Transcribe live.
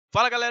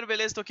Fala galera,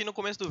 beleza? Tô aqui no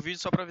começo do vídeo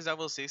só para avisar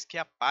vocês que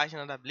a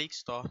página da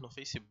BLEIKSTORE no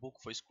Facebook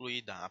foi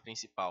excluída, a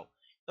principal.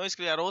 Então eles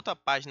criaram outra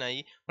página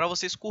aí para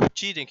vocês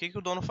curtirem. O que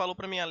o dono falou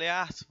para mim?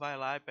 aleArts, vai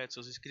lá e pede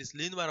seus inscritos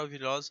lindos,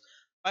 maravilhosos.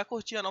 Vai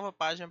curtir a nova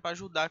página para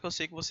ajudar, que eu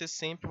sei que você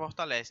sempre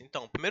fortalece.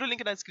 Então, primeiro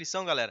link na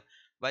descrição, galera,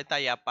 vai estar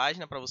aí a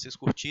página para vocês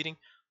curtirem.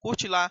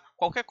 Curte lá,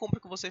 qualquer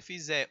compra que você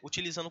fizer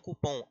utilizando o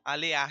cupom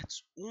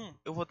aleArts1,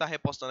 eu vou estar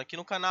repostando aqui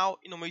no canal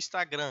e no meu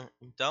Instagram.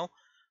 Então,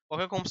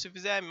 qualquer compra que você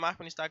fizer, me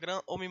marca no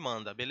Instagram ou me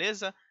manda,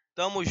 beleza?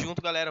 Tamo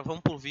junto, galera.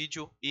 Vamos pro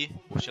vídeo e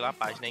curte lá a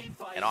página, hein?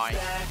 É nóis!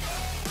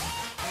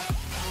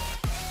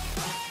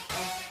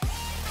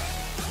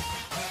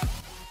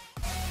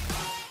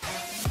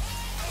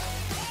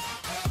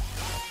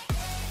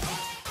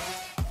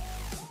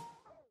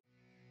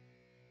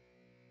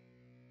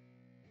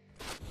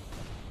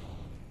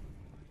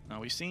 Now,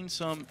 we've seen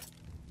some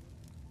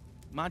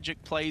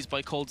magic plays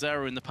by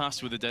Coldzera in the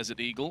past with the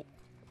Desert Eagle.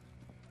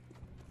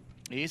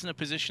 He is in a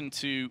position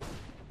to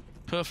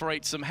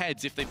perforate some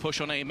heads if they push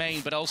on A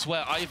main, but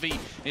elsewhere Ivy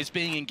is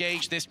being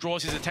engaged. This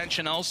draws his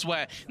attention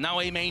elsewhere.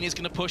 Now A main is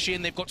going to push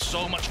in. They've got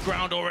so much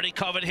ground already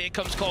covered. Here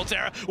comes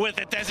Coldzera with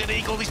the Desert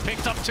Eagle. He's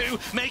picked up 2,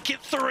 make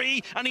it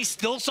 3, and he's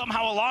still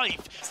somehow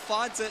alive.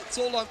 Finds it. It's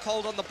all on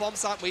Cold on the bomb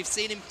site. We've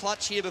seen him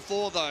clutch here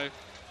before, though.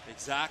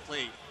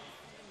 Exactly.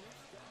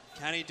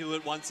 Can he do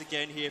it once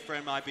again here for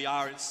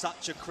MIBR in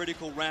such a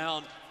critical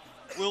round?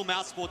 Will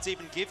Mousesports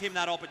even give him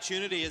that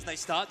opportunity as they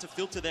start to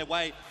filter their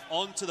way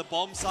onto the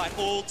bomb site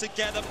all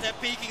together? They're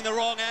peeking the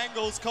wrong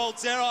angles.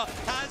 Coldzera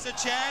has a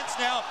chance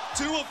now.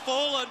 2 have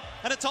fallen,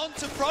 and it's on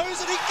to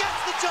Frozen. He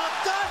gets the job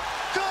done.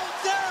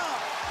 Coldzera!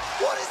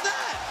 What is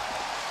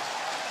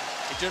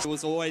that? It just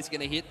was always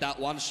going to hit that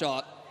one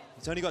shot.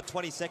 He's only got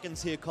 20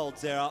 seconds here,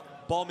 Coldzera.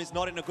 Bomb is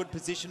not in a good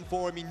position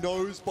for him. He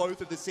knows both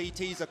of the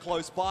CTs are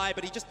close by,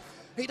 but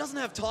he doesn't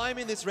have time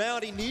in this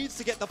round. He needs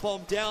to get the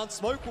bomb down.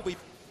 Smoke will be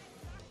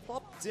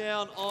popped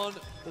down on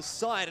the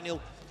side, and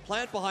he'll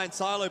plant behind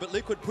Silo, but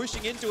Liquid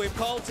pushing into him.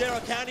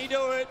 Coldzera, can he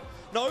do it?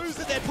 Knows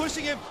that they're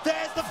pushing him.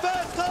 There's the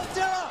first.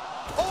 Coldzera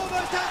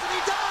almost has it.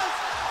 He does!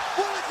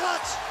 What a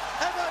clutch!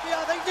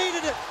 MIBR, they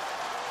needed it.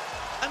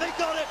 And they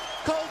got it.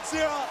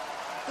 Coldzera,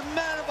 the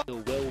man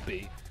of... Will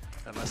be,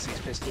 unless these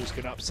pistols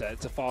can upset.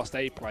 It's a fast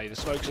A play. The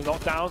smokes are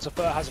not down, so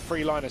Fur has a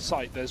free line of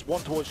sight. There's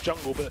one towards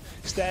jungle, but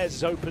Stairs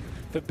is open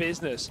for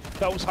business.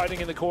 Fel's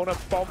hiding in the corner,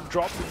 bomb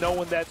dropped, and no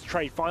one there to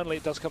trade. Finally,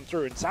 it does come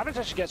through, and Savage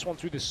actually gets one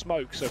through the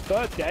smoke. So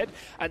Fur dead,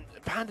 and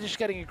Panda just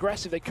getting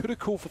aggressive. They could have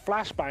called for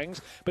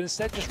flashbangs, but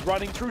instead just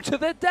running through to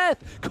their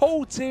death.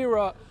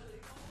 Coldzera,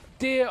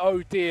 dear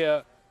oh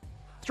dear,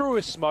 through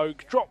a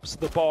smoke, drops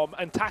the bomb,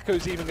 and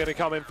Taco's even going to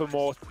come in for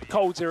more.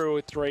 Coldzera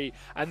with 3,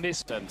 and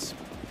this... There's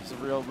a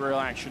real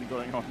action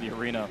going on in the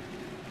arena.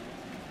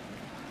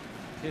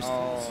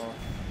 Oh,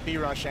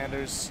 B-Rush,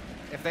 Anders.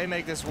 If they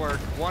make this work,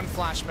 one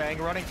flashbang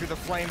running through the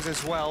flames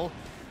as well.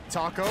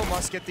 Taco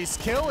must get this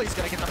kill. He's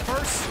going to get the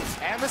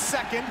first and the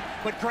second,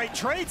 but great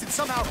trades, and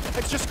somehow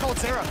it's just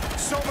Coldzera.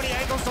 So many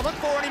angles to look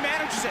for, and he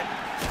manages it.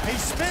 He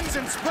spins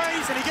and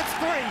sprays, and he gets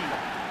 3.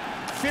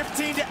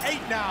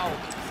 15-8 now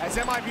as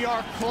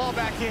MIBR claw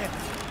back in.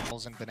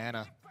 And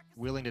Banana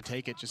willing to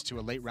take it just to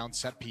a late round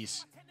set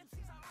piece.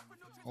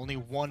 Only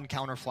one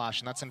counter flash,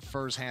 and that's in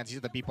Fur's hands. He's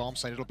at the B bomb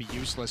site. It'll be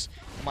useless.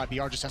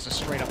 MIBR just has to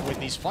straight up win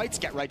these fights.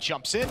 Get right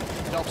jumps in.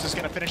 Phelps is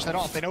going to finish that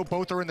off. They know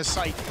both are in the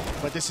site,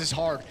 but this is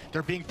hard.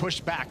 They're being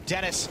pushed back.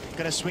 Dennis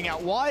going to swing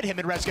out wide. Him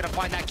and Rez going to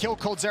find that kill.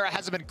 Coldzera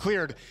hasn't been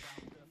cleared.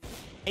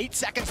 8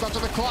 seconds left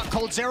on the clock.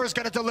 Coldzera's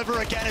going to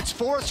deliver again. It's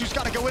Forrest who's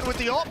got to go in with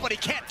the ult, but he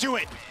can't do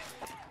it.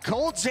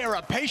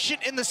 Coldzera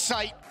patient in the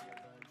site.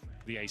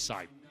 The A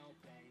side.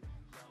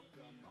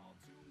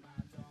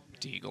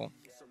 Deagle.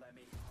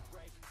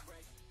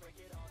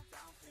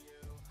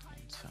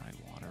 Inside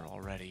water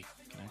already.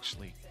 Can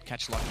actually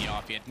catch Lucky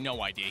off. He had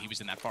no idea he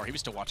was in that far. He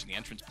was still watching the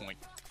entrance point.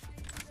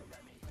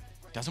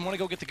 Doesn't want to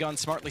go get the gun,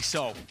 smartly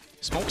so.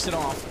 Smokes it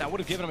off. That would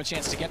have given him a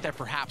chance to get there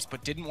perhaps,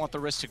 but didn't want the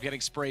risk of getting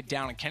sprayed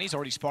down. And Kenny's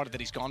already spotted that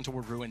he's gone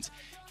toward Ruins.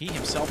 He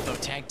himself, though,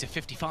 tagged to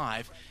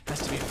 55.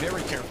 Has to be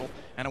very careful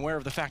and aware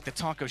of the fact that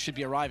Taco should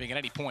be arriving at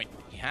any point.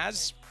 He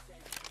has,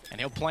 and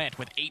he'll plant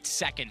with 8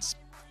 seconds.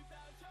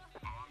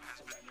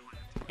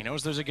 He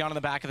knows there's a gun in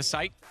the back of the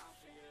site.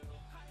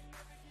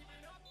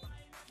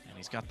 And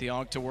he's got the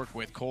AUG to work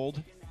with.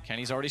 Cold.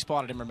 Kenny's already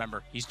spotted him,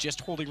 remember. He's just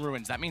holding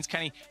Ruins. That means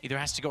Kenny either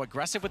has to go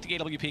aggressive with the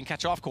AWP and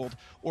catch off Cold,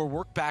 or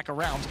work back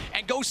around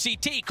and go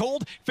CT.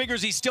 Cold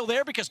figures he's still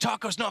there because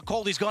Taco's not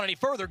Cold. He's gone any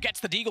further.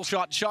 Gets the Deagle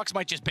shot, and Shucks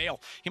might just bail.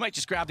 He might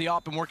just grab the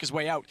op and work his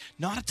way out.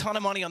 Not a ton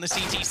of money on the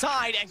CT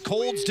side, and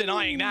Cold's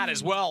denying that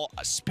as well.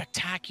 A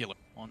spectacular.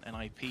 On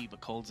NIP, but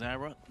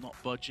Coldzera not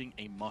budging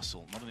a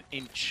muscle, not an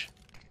inch.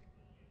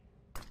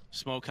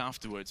 Smoke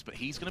afterwards, but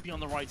he's going to be on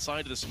the right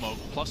side of the smoke,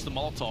 plus the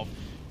Molotov.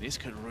 This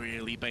could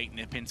really bait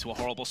Nip into a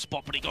horrible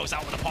spot, but he goes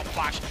out with a pop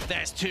flash.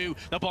 There's 2.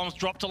 The bomb's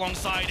dropped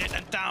alongside it,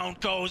 and down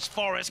goes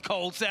Forrest.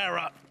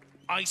 Coldzera.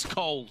 Ice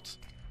cold.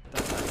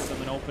 That's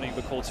an opening,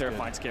 but Coldzera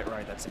finds get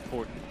right. That's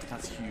important.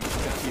 That's huge. Got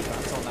a few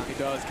bats on that. He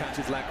does.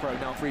 Catches Lacro,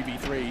 now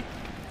 3v3.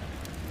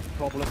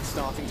 problems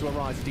starting to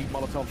arise. A deep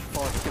Molotov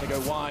forest is going to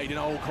go wide, and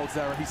oh,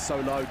 Coldzera, he's so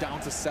low, down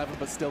to 7,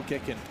 but still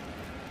kicking.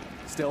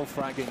 Still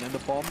fragging, and the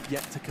bomb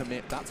yet to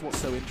commit. That's what's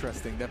so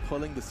interesting. They're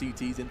pulling the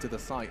CTs into the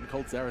site, and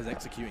Coldzera's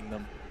executing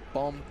them.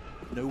 Bomb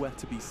nowhere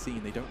to be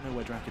seen. They don't know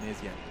where Draken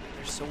is yet.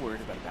 They're so worried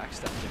about a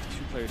backstab with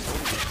 2 players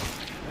holding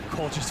it.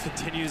 Cole just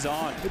continues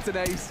on. It's an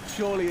ace.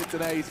 Surely it's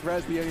an ace.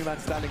 Rez the only man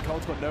standing.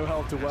 Cole's got no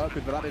help to work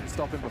with, but that didn't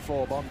stop him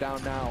before. Bomb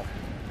down now.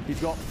 He's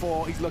got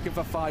 4. He's looking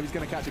for 5. He's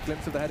going to catch a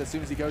glimpse of the head as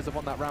soon as he goes up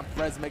on that ramp.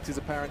 Rez makes his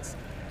appearance.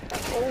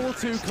 All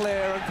too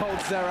clear, and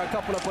Coldzera, a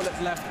couple of bullets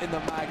left in the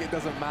mag. It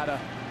doesn't matter.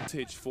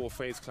 For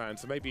FaZe Clan,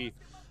 so maybe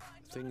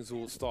things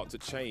will start to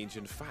change.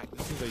 In fact,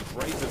 this is a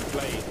brazen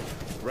play.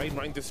 Rain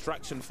running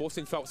distraction,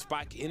 forcing Phelps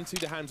back into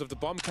the hands of the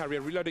bomb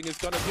carrier, reloading his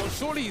gun as well.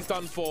 Surely he's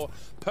done for.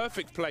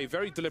 Perfect play,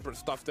 very deliberate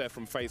stuff there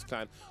from FaZe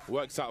Clan.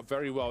 Works out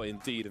very well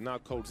indeed. And now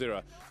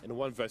Coldzera in a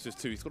 1 versus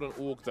 2. He's got an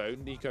AUG though.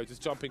 Nico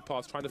just jumping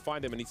past, trying to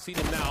find him, and he's seen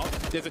him now.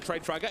 There's a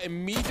trade fragger,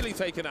 immediately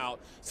taken out.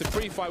 So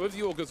pre-fire with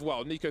the AUG as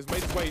well. Nico's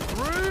made his way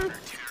through,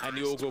 and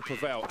the AUG will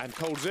prevail, and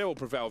Coldzera will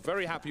prevail.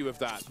 Very happy with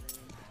that.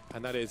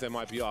 And that is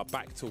MIBR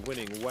back to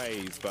winning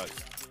ways, but...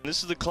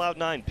 This is the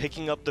Cloud9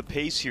 picking up the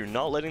pace here,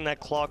 not letting that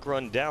clock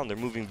run down. They're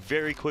moving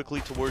very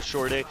quickly towards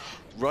Short A.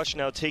 Rush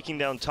now taking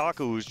down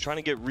Taco, who's trying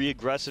to get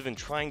re-aggressive and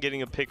trying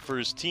getting a pick for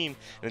his team.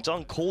 And it's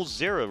on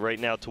Coldzera right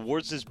now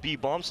towards this B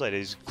bomb site.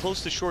 He's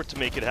close to Short to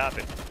make it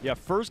happen. Yeah,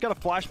 Fur's got a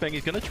flashbang.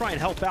 He's going to try and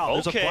help out.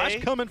 There's a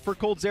flash coming for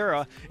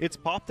Coldzera. It's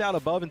popped out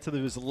above and to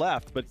his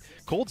left, but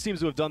Cold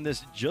seems to have done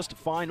this just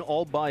fine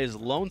all by his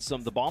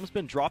lonesome. The bomb's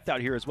been dropped out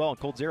here as well, and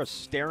Coldzera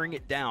staring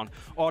it down.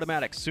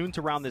 Automatic soon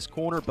to round this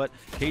corner, but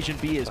Cajun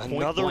B is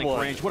point-blank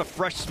range. What a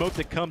fresh smoke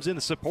that comes in.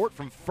 The support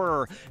from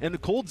Fur, and the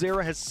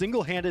Coldzera has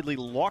single-handedly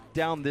locked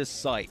down this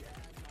site.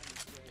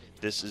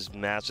 This is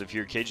massive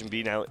here. Cajun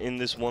B now in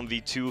this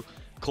 1v2.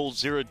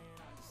 Coldzera,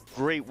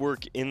 great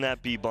work in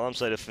that B bomb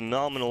site. A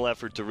phenomenal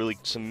effort to really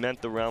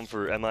cement the round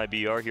for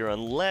MIBR here,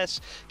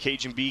 unless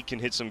Cajun B can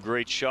hit some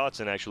great shots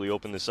and actually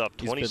open this up.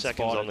 20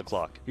 seconds on the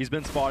clock. He's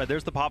been spotted.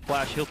 There's the pop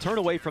flash. He'll turn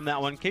away from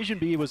that one. Cajun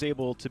B was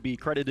able to be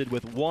credited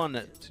with 1.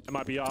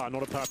 MIBR,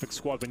 not a perfect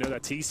squad. We know their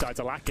T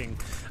sides are lacking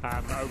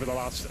over the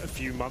last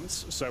few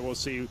months, so we'll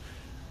see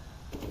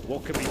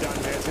what can be done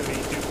here. It's going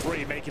to be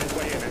Dupree making his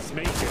way in as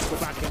Magus will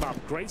back him up.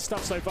 Great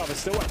stuff so far. They're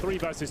still at 3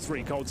 versus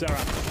 3.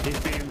 Coldzera is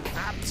being an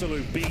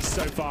absolute beast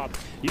so far.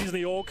 Using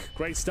the AUG,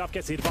 great stuff,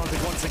 gets the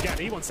advantage once again.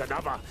 He wants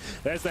another.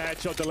 There's the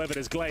headshot delivered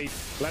as Glade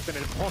left in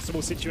an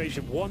impossible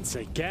situation once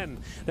again.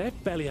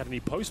 They've barely had any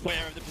post-play.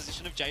 Aware of the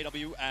position of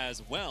JW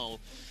as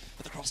well.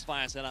 But the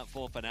crossfire set up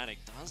for Fnatic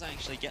does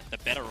actually get the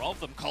better of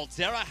them.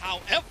 Coldzera,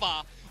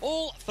 however,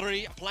 all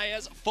 3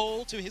 players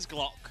fall to his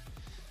Glock.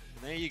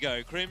 There you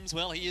go, Crims.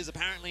 Well, he is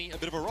apparently a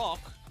bit of a rock,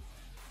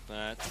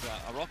 but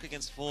a rock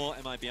against 4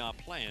 MIBR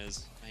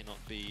players may not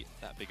be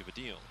that big of a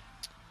deal.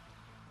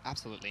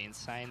 Absolutely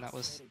insane. That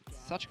was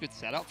such a good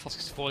setup.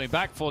 Falling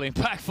back, falling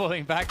back,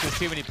 falling back. There's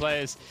too many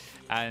players,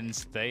 and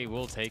they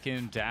will take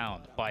him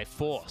down by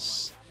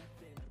force.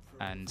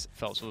 And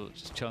Phelps will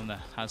just chill in the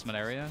Hazmat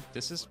area.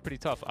 This is pretty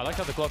tough. I like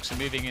how the Glocks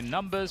are moving in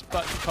numbers,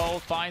 but Cole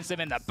finds him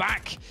in the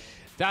back.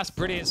 That's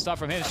brilliant stuff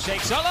from him.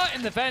 Shake Solo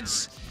in the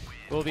fence.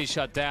 Will be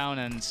shut down,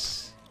 and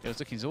it was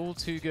looking all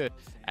too good.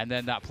 And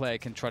then that player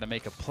can try to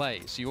make a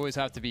play. So you always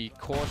have to be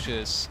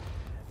cautious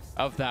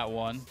of that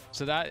one.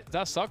 So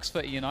that sucks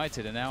for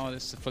United, and now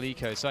this is for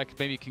Eco. So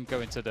maybe you can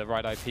go into the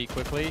right IP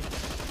quickly.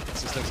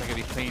 This just looks like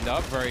it'll be cleaned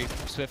up very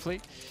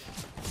swiftly.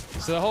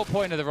 So the whole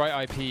point of the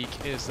right IP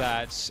is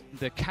that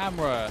the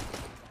camera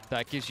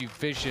that gives you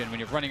vision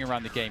when you're running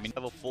around the game.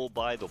 Have a full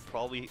buy, they'll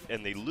probably,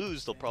 and they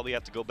lose, they'll probably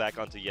have to go back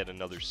onto yet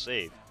another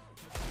save.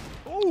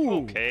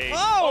 Ooh. Okay.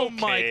 Oh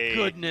my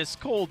goodness,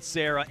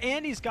 Coldzera.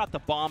 And he's got the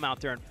bomb out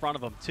there in front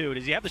of him too.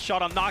 Does he have the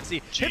shot on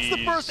Noxy? Hits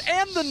the first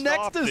and the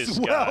next as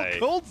well.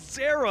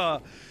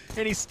 Coldzera.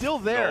 And he's still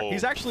there.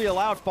 He's actually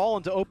allowed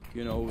Fallen to open.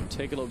 You know,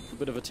 take a little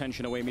bit of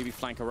attention away, maybe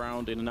flank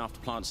around in an after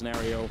plant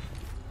scenario.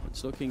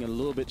 It's looking a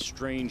little bit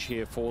strange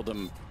here for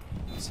them.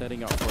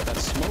 Setting up for that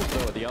smoke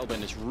though at the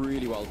Elben is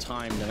really well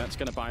timed, and that's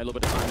going to buy a little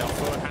bit of time now.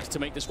 Fur has to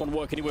make this one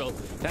work, and he will.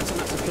 That's a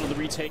massive kill of the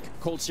retake.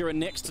 Coldzera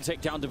next to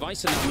take down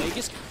Device, and now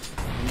Magus.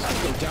 He's going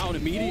to go down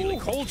immediately.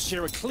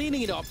 Coldzera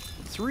cleaning it up.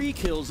 3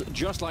 kills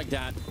just like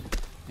that.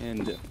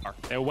 And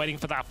they're waiting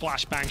for that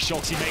flashbang.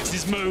 Shoxy makes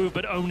his move,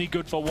 but only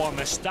good for 1.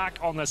 The stack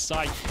on the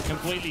site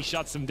completely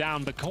shuts them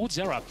down, but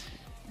Coldzera,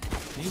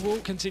 he will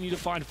continue to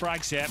find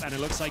frags here, and it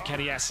looks like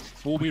Kenny S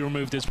will be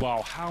removed as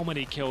well. How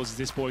many kills is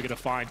this boy going to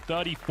find?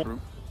 34.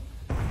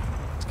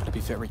 He's got to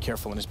be very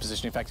careful in his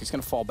position. In fact, he's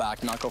going to fall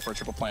back, not go for a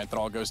triple plant that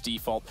all goes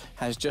default.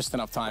 Has just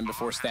enough time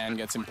before Stan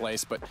gets in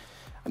place, but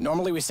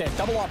normally we say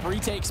double op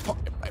retakes,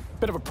 a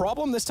bit of a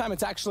problem. This time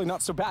it's actually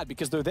not so bad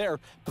because they're there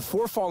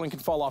before Fallen can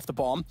fall off the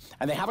bomb,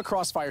 and they have a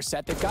crossfire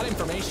set. They've got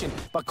information,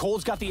 but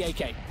Cole's got the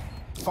AK.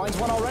 Finds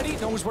one already,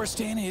 knows where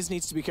Stan is,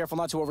 needs to be careful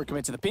not to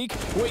overcommit to the peak,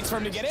 waits for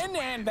him to get in,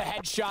 and the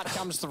headshot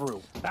comes through.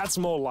 That's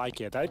more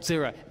like it.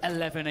 Zera,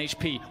 11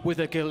 HP with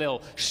a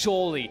Galil.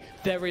 Surely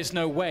there is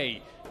no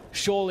way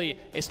Surely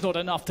it's not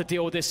enough to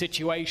deal with this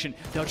situation.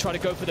 They'll try to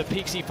go for the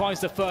peaks. He finds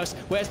the first.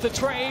 Where's the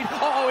trade?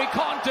 Oh, he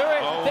can't do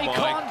it. Oh they my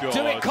can't do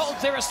it. God.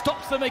 Coldzera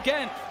stops them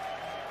again.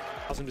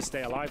 Allows him to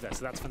stay alive there,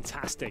 so that's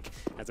fantastic.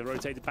 As they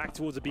rotated back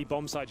towards the B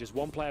bomb site, just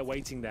one player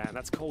waiting there, and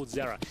that's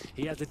Coldzera.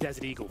 He has the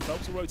Desert Eagle.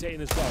 Phelps will rotate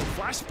in as well.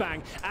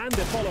 Flashbang and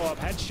the follow-up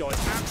headshot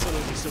is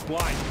absolutely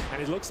sublime.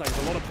 And it looks like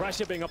there's a lot of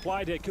pressure being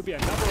applied here. It could be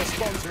another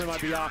response from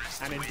MIBR,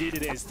 and indeed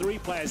it is. 3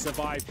 players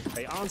survive.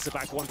 They answer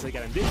back once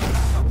again. And this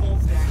I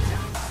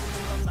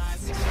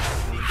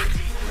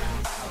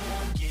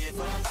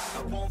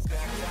won't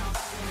back down.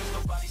 There's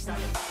nobody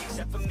stopping me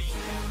except for me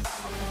now.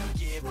 I won't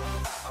give up.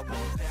 I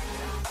won't back